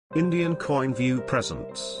Indian Coin View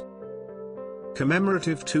presents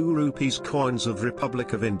Commemorative 2 rupees coins of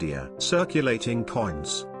Republic of India. Circulating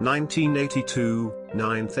coins, 1982,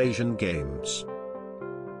 9th Asian Games.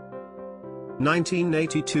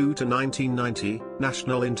 1982 to 1990,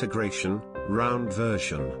 National Integration, Round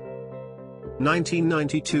Version.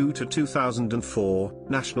 1992 to 2004,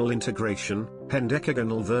 National Integration,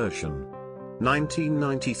 Hendecagonal Version.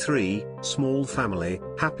 1993, Small Family,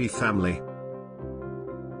 Happy Family.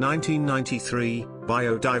 1993,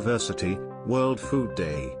 Biodiversity, World Food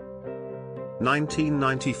Day.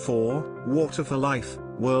 1994, Water for Life,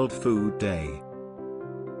 World Food Day.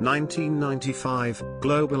 1995,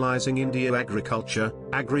 Globalizing India Agriculture,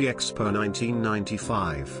 Agri-Expo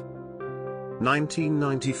 1995.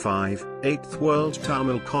 1995, 8th World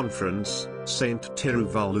Tamil Conference, St.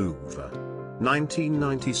 Tiruvallur.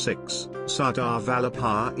 1996, Sardar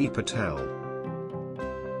Vallabhbhai Patel.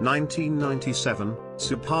 1997,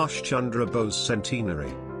 Subhash Chandra Bose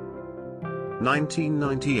Centenary.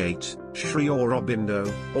 1998, Sri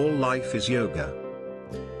Aurobindo, All Life is Yoga.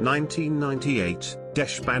 1998,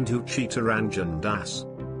 Deshbandhu Chittaranjan Das.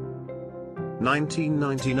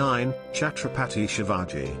 1999, Chhatrapati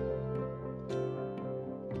Shivaji.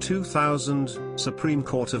 2000, Supreme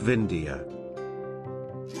Court of India.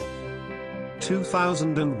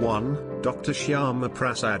 2001, Dr. Shyama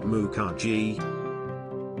Prasad Mukherjee.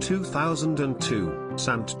 2002,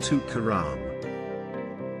 Sant Tukaram.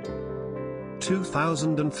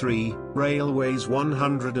 2003, Railways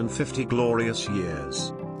 150 Glorious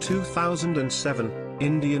Years. 2007,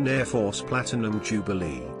 Indian Air Force Platinum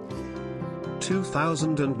Jubilee.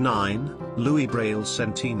 2009, Louis Braille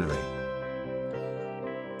Centenary.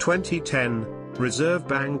 2010, Reserve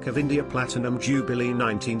Bank of India Platinum Jubilee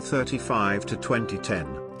 1935 to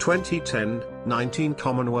 2010. 2010, 19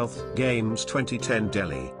 Commonwealth Games 2010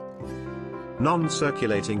 Delhi.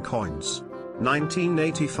 Non-circulating coins.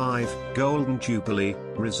 1985, Golden Jubilee,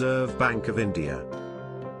 Reserve Bank of India.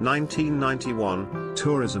 1991,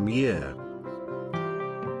 Tourism Year.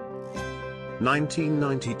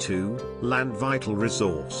 1992, Land Vital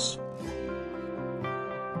Resource.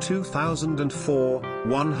 2004,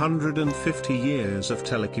 150 years of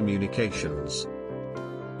telecommunications.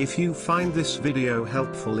 If you find this video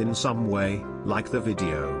helpful in some way, like the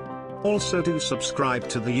video. Also do subscribe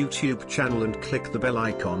to the YouTube channel and click the bell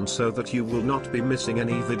icon so that you will not be missing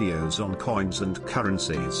any videos on coins and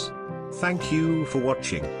currencies. Thank you for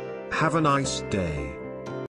watching. Have a nice day.